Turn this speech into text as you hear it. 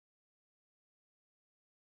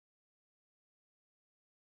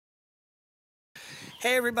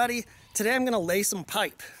Hey everybody, today I'm going to lay some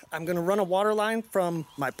pipe. I'm going to run a water line from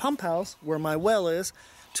my pump house, where my well is,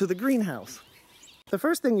 to the greenhouse. The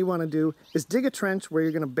first thing you want to do is dig a trench where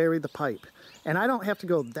you're going to bury the pipe. And I don't have to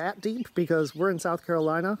go that deep because we're in South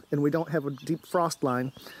Carolina and we don't have a deep frost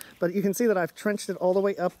line. But you can see that I've trenched it all the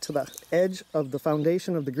way up to the edge of the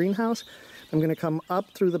foundation of the greenhouse. I'm going to come up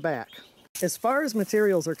through the back. As far as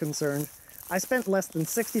materials are concerned, I spent less than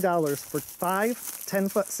 $60 for 5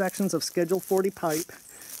 10-foot sections of Schedule 40 pipe,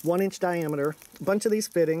 1-inch diameter, a bunch of these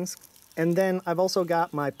fittings, and then I've also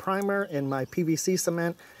got my primer and my PVC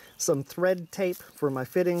cement, some thread tape for my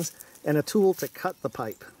fittings, and a tool to cut the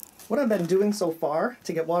pipe. What I've been doing so far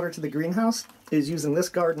to get water to the greenhouse is using this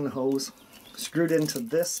garden hose screwed into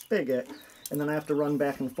this spigot, and then I have to run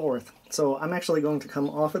back and forth. So I'm actually going to come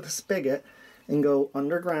off of the spigot and go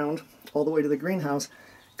underground all the way to the greenhouse,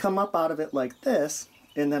 come up out of it like this,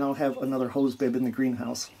 and then I'll have another hose bib in the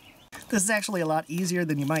greenhouse. This is actually a lot easier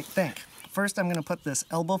than you might think. First I'm going to put this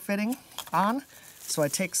elbow fitting on. So I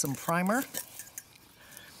take some primer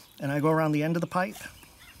and I go around the end of the pipe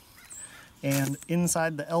and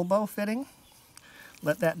inside the elbow fitting,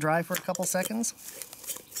 let that dry for a couple seconds.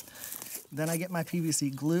 Then I get my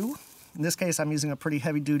PVC glue. In this case I'm using a pretty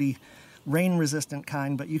heavy duty rain resistant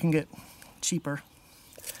kind, but you can get cheaper.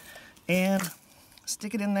 And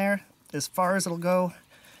stick it in there as far as it'll go,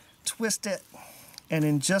 twist it, and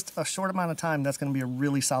in just a short amount of time that's going to be a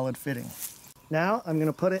really solid fitting. Now I'm going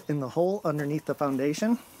to put it in the hole underneath the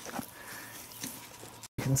foundation.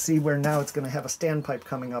 You can see where now it's going to have a standpipe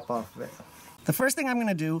coming up off of it. The first thing I'm going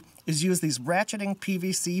to do is use these ratcheting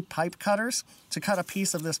PVC pipe cutters to cut a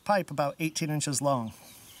piece of this pipe about 18 inches long.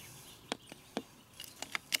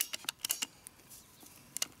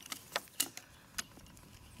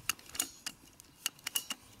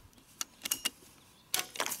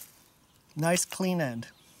 Nice clean end.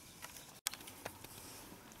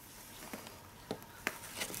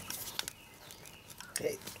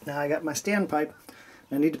 Okay, now I got my standpipe.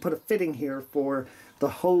 I need to put a fitting here for the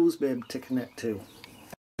hose bib to connect to.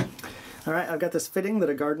 Alright, I've got this fitting that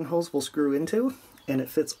a garden hose will screw into, and it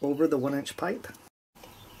fits over the 1-inch pipe.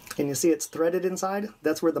 And you see it's threaded inside?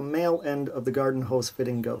 That's where the male end of the garden hose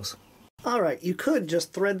fitting goes. Alright, you could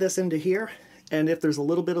just thread this into here, and if there's a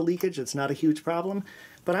little bit of leakage, it's not a huge problem.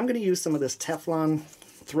 But I'm going to use some of this Teflon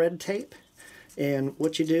thread tape, and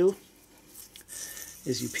what you do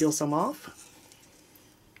is you peel some off.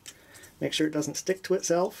 Make sure it doesn't stick to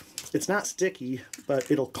itself. It's not sticky,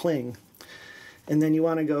 but it'll cling. And then you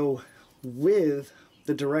want to go with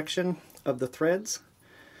the direction of the threads.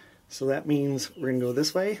 So that means we're going to go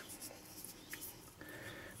this way.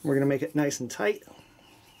 We're going to make it nice and tight.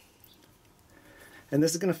 And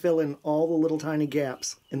this is going to fill in all the little tiny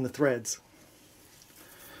gaps in the threads.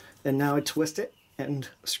 And now I twist it and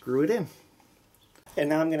screw it in. And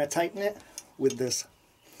now I'm going to tighten it with this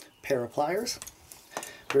pair of pliers.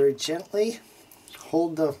 Very gently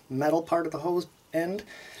hold the metal part of the hose end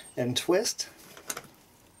and twist.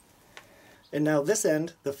 And now this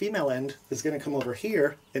end, the female end, is going to come over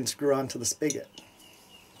here and screw onto the spigot.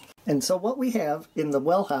 And so what we have in the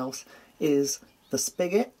well house is the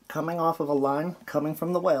spigot coming off of a line coming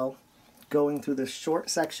from the well, going through this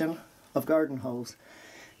short section of garden hose,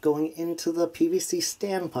 going into the PVC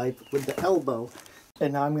standpipe with the elbow,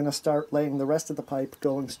 and now I'm going to start laying the rest of the pipe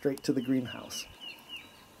going straight to the greenhouse.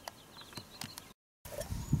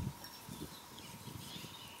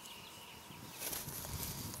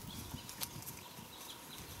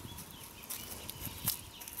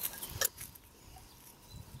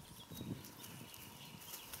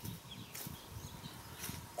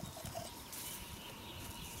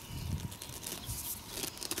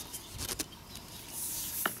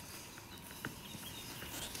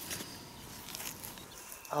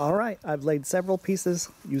 Alright, I've laid several pieces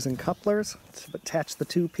using couplers to attach the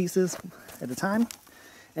two pieces at a time.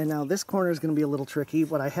 And now this corner is going to be a little tricky.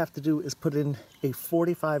 What I have to do is put in a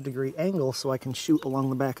 45-degree angle so I can shoot along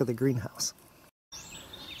the back of the greenhouse.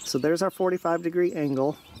 So there's our 45-degree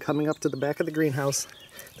angle coming up to the back of the greenhouse.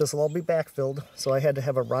 This will all be backfilled, so I had to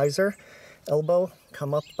have a riser elbow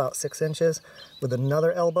come up about 6 inches with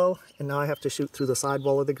another elbow, and now I have to shoot through the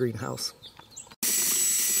sidewall of the greenhouse.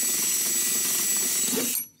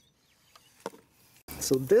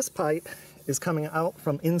 So this pipe is coming out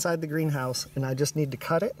from inside the greenhouse, and I just need to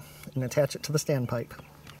cut it and attach it to the standpipe.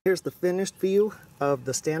 Here's the finished view of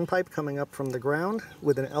the standpipe coming up from the ground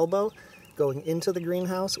with an elbow going into the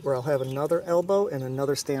greenhouse, where I'll have another elbow and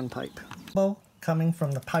another standpipe. Elbow coming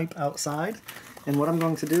from the pipe outside, and what I'm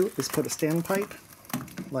going to do is put a standpipe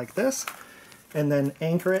like this and then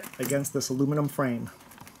anchor it against this aluminum frame.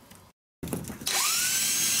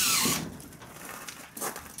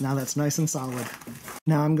 Now that's nice and solid.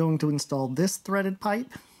 Now I'm going to install this threaded pipe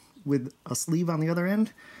with a sleeve on the other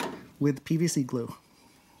end with PVC glue.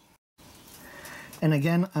 And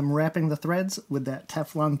again, I'm wrapping the threads with that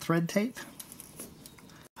Teflon thread tape.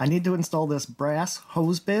 I need to install this brass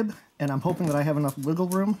hose bib, and I'm hoping that I have enough wiggle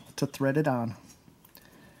room to thread it on.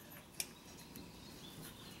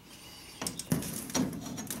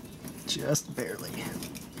 Just barely.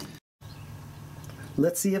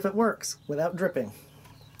 Let's see if it works without dripping.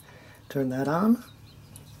 Turn that on.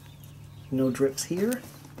 No drips here.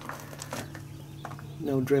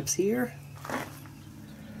 No drips here.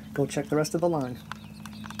 Go check the rest of the line.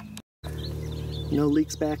 No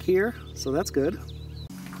leaks back here, so that's good.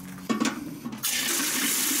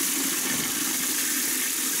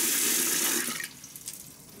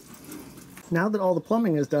 Now that all the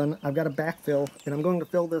plumbing is done, I've got a backfill, and I'm going to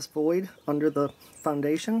fill this void under the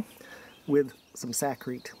foundation with some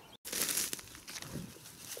Saccrete.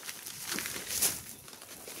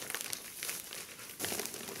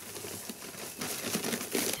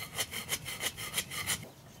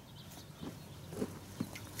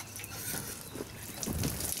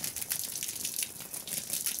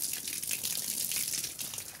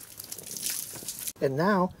 And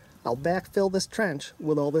now I'll backfill this trench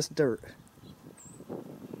with all this dirt.